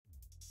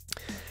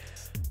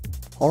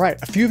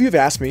Alright, a few of you have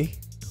asked me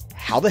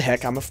how the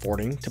heck I'm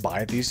affording to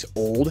buy these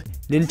old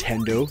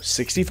Nintendo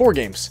 64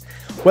 games.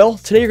 Well,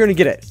 today you're going to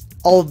get it,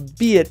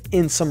 albeit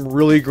in some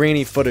really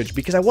grainy footage,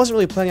 because I wasn't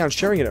really planning on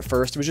sharing it at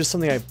first. It was just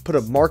something I put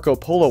a Marco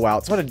Polo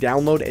out, so I had to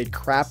download a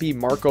crappy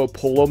Marco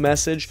Polo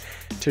message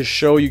to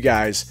show you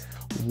guys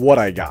what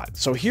I got.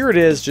 So here it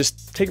is,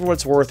 just take it for what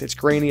it's worth. It's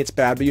grainy, it's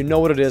bad, but you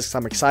know what it is because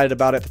I'm excited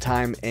about it at the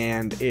time,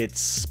 and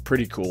it's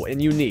pretty cool and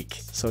unique.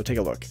 So take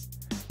a look.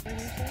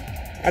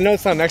 I know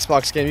it's not an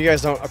Xbox game, you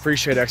guys don't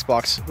appreciate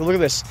Xbox, but look at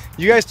this.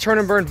 You guys turn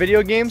and burn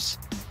video games?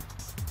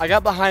 I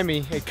got behind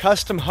me a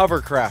custom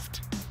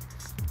hovercraft.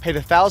 Paid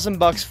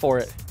 $1,000 for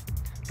it.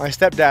 My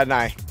stepdad and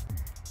I.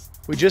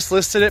 We just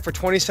listed it for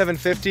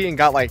 $27.50 and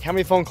got like, how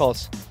many phone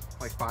calls?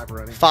 Like 5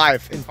 already.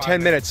 5 in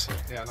 10 minutes.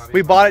 Yeah,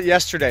 we bought it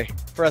yesterday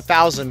for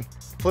 $1,000,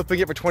 flipping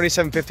it for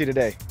 $27.50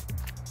 today.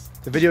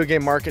 The video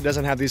game market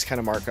doesn't have these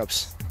kind of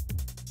markups.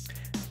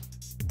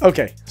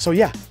 Okay, so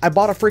yeah, I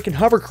bought a freaking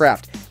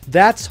hovercraft.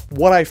 That's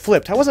what I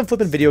flipped. I wasn't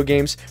flipping video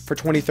games for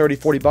 20, 30,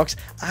 40 bucks.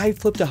 I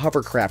flipped a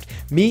hovercraft.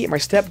 Me and my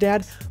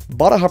stepdad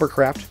bought a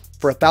hovercraft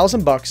for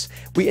 $1,000.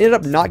 We ended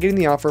up not getting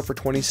the offer for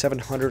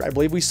 $2,700. I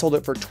believe we sold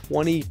it for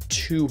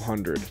 $2,200,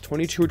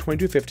 $22 or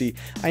 $22.50.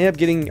 I ended up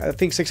getting, I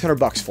think,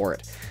 $600 for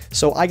it.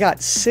 So I got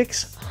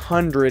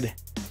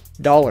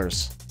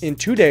 $600 in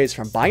 2 days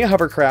from buying a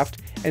hovercraft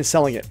and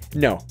selling it.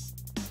 No,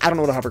 I don't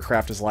know what a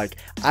hovercraft is like.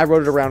 I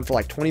rode it around for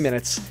like 20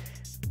 minutes.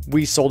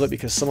 We sold it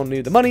because someone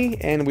needed the money,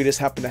 and we just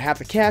happened to have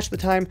the cash at the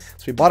time.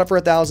 So we bought it for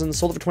 $1,000,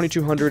 sold it for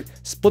 $2,200,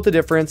 split the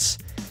difference.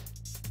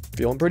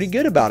 Feeling pretty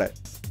good about it.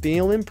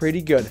 Feeling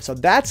pretty good. So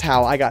that's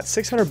how I got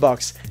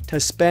 $600 to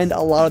spend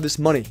a lot of this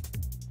money.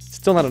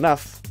 Still not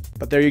enough,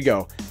 but there you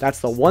go. That's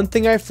the one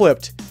thing I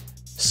flipped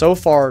so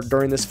far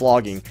during this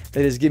vlogging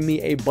that has given me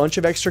a bunch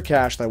of extra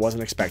cash that I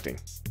wasn't expecting.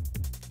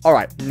 All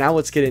right, now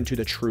let's get into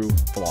the true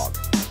vlog.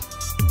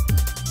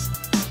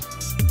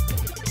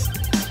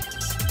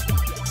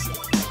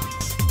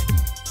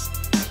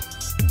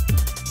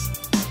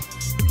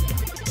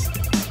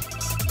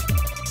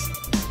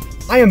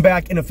 I am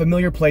back in a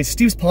familiar place,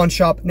 Steve's Pawn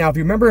Shop. Now, if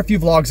you remember a few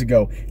vlogs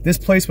ago, this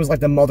place was like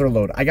the mother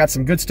load. I got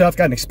some good stuff,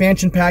 got an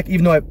expansion pack,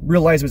 even though I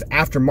realized it was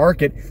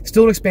aftermarket.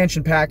 Still an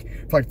expansion pack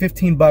for like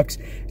 15 bucks.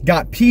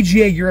 Got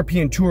PGA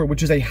European Tour,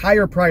 which is a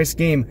higher price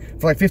game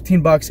for like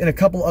 15 bucks, and a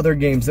couple other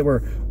games that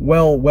were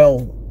well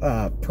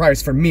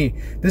priced for me.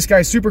 This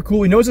guy's super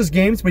cool. He knows his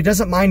games, but he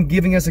doesn't mind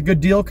giving us a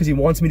good deal because he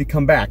wants me to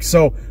come back.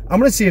 So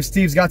I'm gonna see if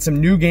Steve's got some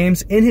new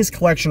games in his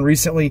collection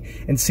recently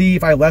and see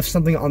if I left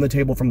something on the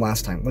table from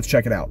last time. Let's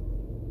check it out.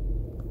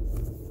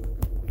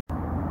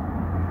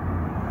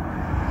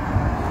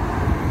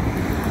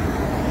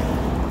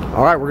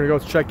 All right, we're gonna go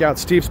check out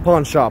Steve's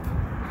Pawn Shop.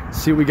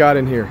 See what we got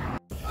in here.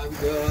 I've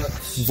got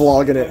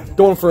Vlogging it.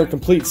 Going for a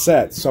complete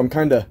set, so I'm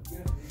kind of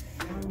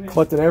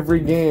collecting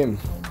every game.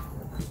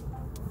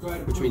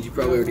 which means you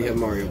probably already have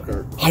Mario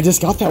Kart. I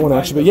just got that one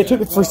actually, but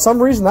yeah, for some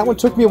reason that one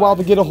took me a while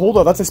to get a hold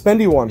of. That's a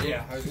spendy one.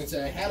 Yeah, I was gonna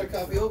say I had a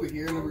copy over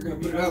here, and then we're gonna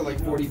put it out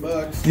like 40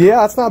 bucks.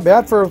 Yeah, that's not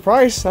bad for a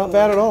price. Not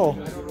bad at all.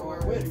 I don't know where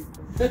it went.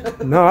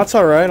 No, that's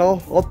all right.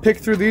 I'll pick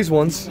through these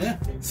ones. Yeah.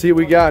 See what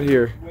we got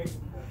here.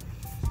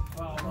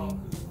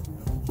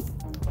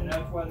 And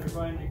that's why they're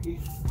trying to keep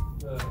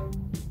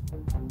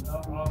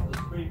off the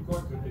Supreme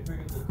Court, because they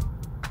figured that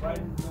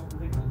Biden don't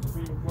think the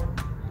Supreme Court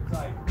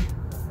inside.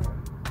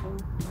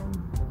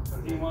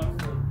 Because he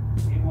wants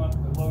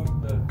to load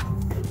the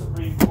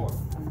Supreme Court.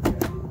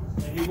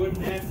 And he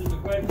wouldn't answer the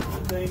question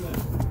the same as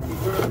he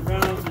turned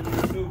around in the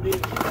New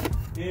Deal.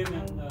 Him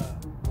and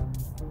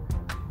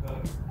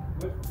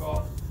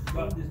Whitcroft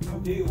about this New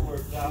Deal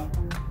works out.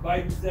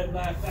 Biden said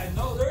last night,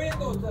 no, there is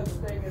no such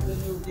thing as a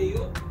New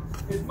Deal.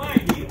 It's my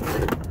deal. It's a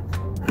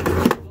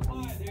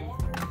lie. They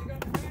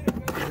got the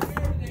manifesto and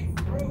everything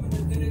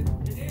proving that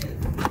it is.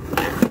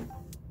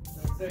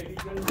 They say he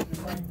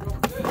doesn't like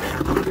Trump said,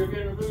 you're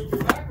going to lose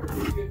your backer if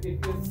you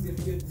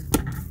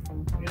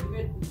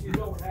admit that you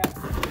don't have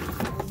to.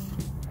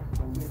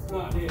 It's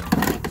not it.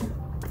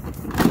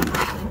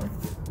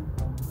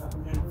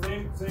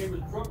 And same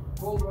as Trump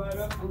pulled right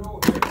up the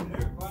road here and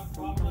there,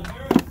 Kamala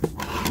Harris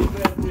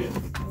said this.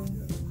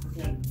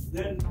 And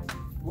then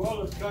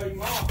Wallace cut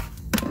him off.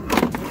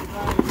 Every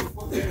time he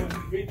put him on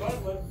Street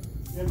Butler,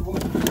 then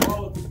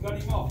Wallace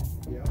cut him off.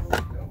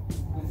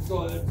 And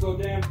so that's so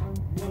damn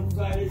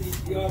one-sided, he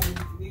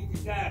needs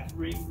his ass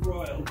ringed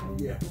royal.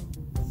 Yeah.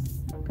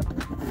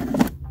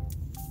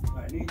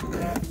 I need his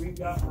ass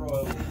ringed up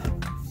royal.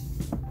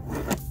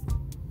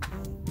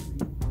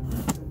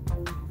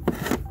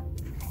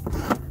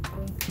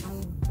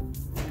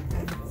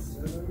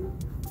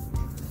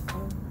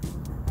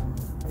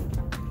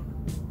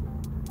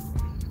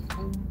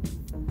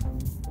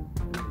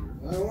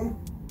 That one?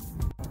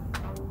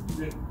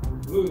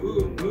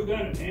 Who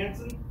done it,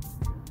 Hanson?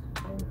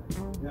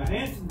 Now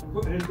Hanson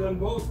has done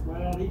both.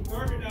 Well, he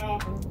started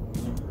out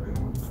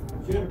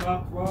shit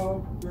about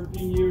 12,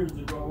 13 years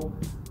ago.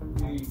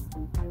 The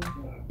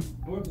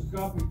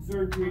orthoscopic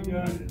surgery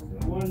done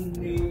one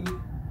knee,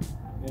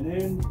 and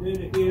then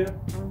did a hip,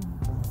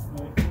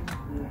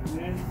 and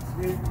then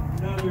did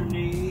another her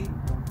knee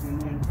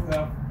and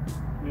stuff.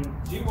 And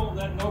she won't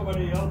let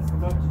nobody else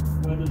touch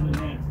it other than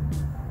Hanson.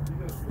 She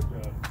does a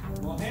good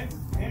job. Well,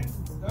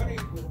 Hanson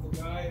studied with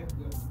the guy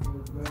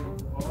that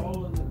does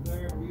all of the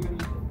Fair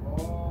Beauty,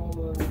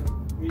 all of the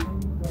people.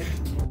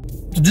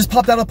 So just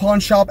popped out of pawn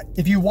shop.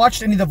 If you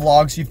watched any of the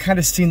vlogs, you've kind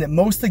of seen that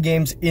most of the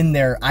games in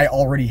there I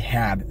already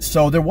had.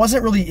 So there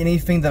wasn't really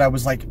anything that I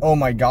was like, oh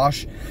my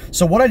gosh.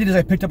 So what I did is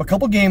I picked up a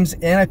couple games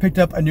and I picked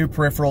up a new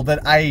peripheral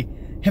that I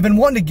have been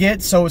wanting to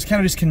get, so it was kind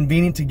of just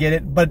convenient to get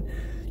it, but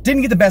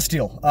didn't get the best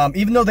deal.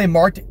 Even though they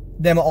marked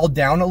them all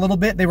down a little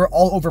bit, they were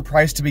all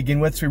overpriced to begin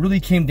with, so it really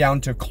came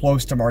down to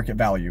close to market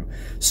value.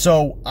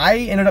 So I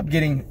ended up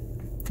getting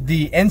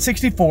the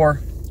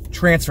N64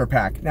 transfer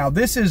pack. Now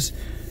this is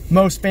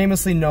most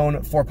famously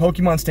known for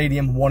Pokemon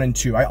Stadium 1 and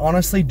 2. I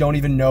honestly don't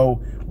even know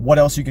what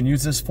else you can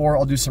use this for.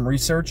 I'll do some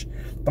research.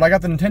 But I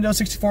got the Nintendo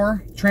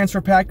 64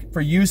 transfer pack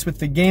for use with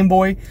the Game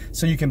Boy,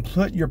 so you can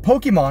put your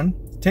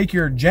Pokemon, take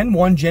your Gen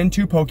 1, Gen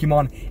 2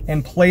 Pokemon,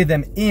 and play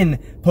them in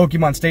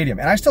Pokemon Stadium.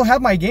 And I still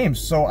have my games,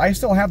 so I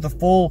still have the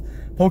full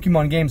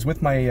Pokemon games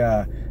with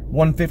my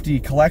 150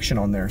 collection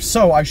on there.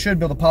 So I should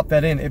be able to pop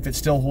that in if it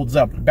still holds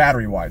up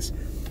battery-wise.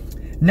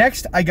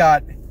 Next, I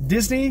got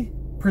Disney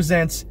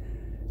Presents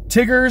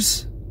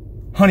Tigger's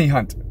Honey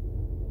Hunt.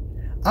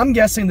 I'm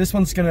guessing this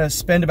one's gonna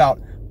spend about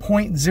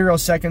 0.0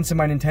 seconds in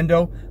my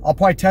Nintendo. I'll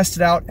probably test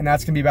it out and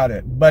that's gonna be about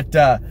it. But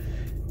I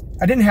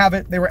didn't have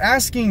it. They were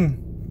asking,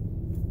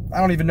 I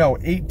don't even know,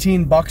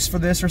 18 bucks for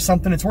this or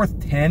something. It's worth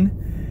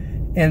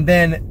 10. And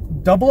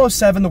then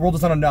 007, The World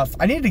Is Not Enough.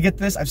 I needed to get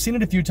this. I've seen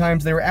it a few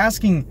times. They were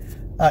asking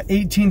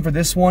 18 for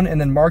this one and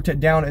then marked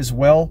it down as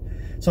well.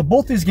 So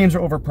both these games are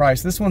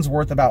overpriced. This one's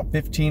worth about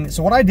 15.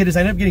 So what I did is I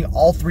ended up getting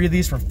all three of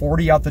these for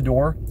 40 out the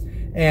door.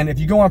 And if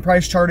you go on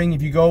price charting,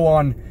 if you go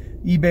on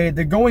eBay,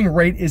 the going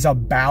rate is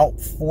about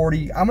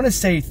 40. I'm gonna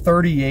say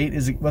 38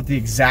 is what the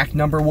exact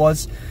number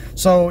was.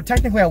 So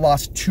technically I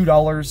lost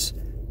 $2.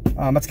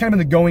 That's kind of been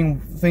the going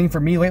thing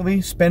for me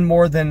lately, spend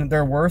more than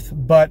they're worth.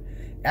 But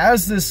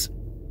as this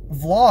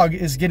vlog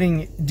is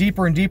getting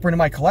deeper and deeper into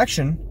my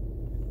collection,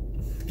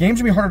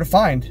 games are gonna be harder to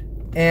find.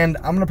 And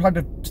I'm gonna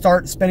probably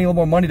start spending a little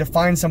more money to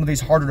find some of these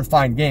harder to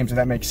find games, if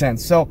that makes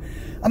sense. So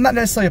I'm not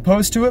necessarily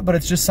opposed to it, but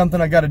it's just something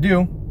I gotta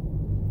do.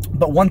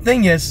 But one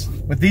thing is,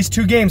 with these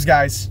two games,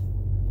 guys,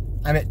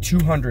 I'm at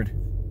 200.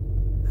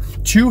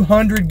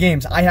 200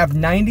 games. I have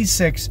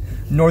 96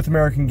 North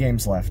American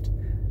games left.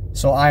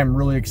 So I am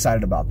really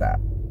excited about that.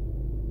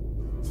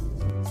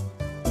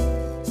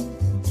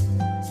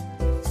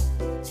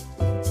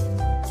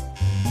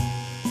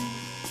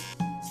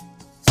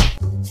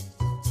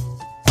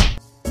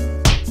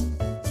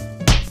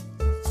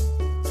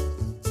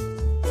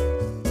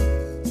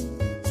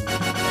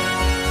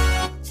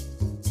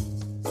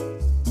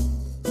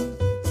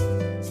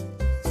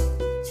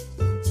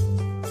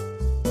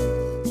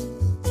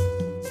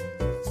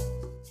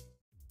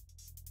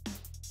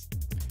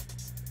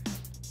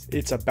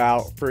 It's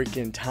about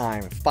freaking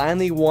time.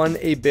 Finally won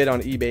a bid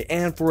on eBay,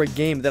 and for a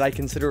game that I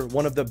consider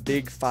one of the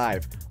big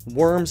five,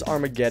 Worms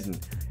Armageddon.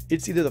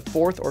 It's either the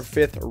 4th or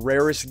 5th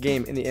rarest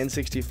game in the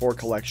N64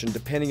 collection,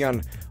 depending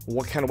on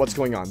what's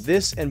going on.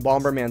 This and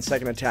Bomberman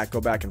Second Attack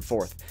go back and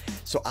forth.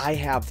 So I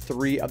have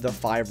 3 of the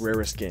 5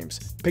 rarest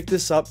games. Picked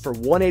this up for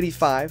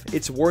 $185.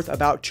 It's worth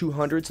about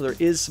 $200, so there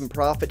is some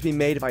profit to be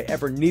made if I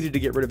ever needed to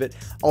get rid of it,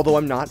 although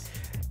I'm not.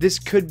 This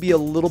could be a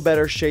little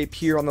better shape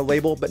here on the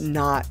label, but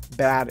not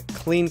bad.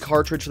 Clean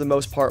cartridge for the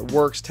most part,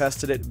 works,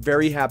 tested it.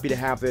 Very happy to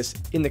have this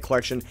in the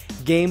collection.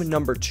 Game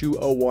number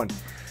 201.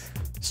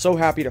 So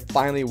happy to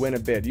finally win a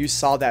bid. You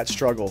saw that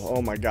struggle.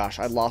 Oh my gosh,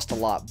 I lost a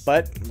lot,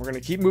 but we're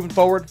gonna keep moving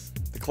forward.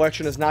 The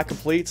collection is not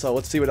complete, so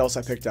let's see what else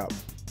I picked up.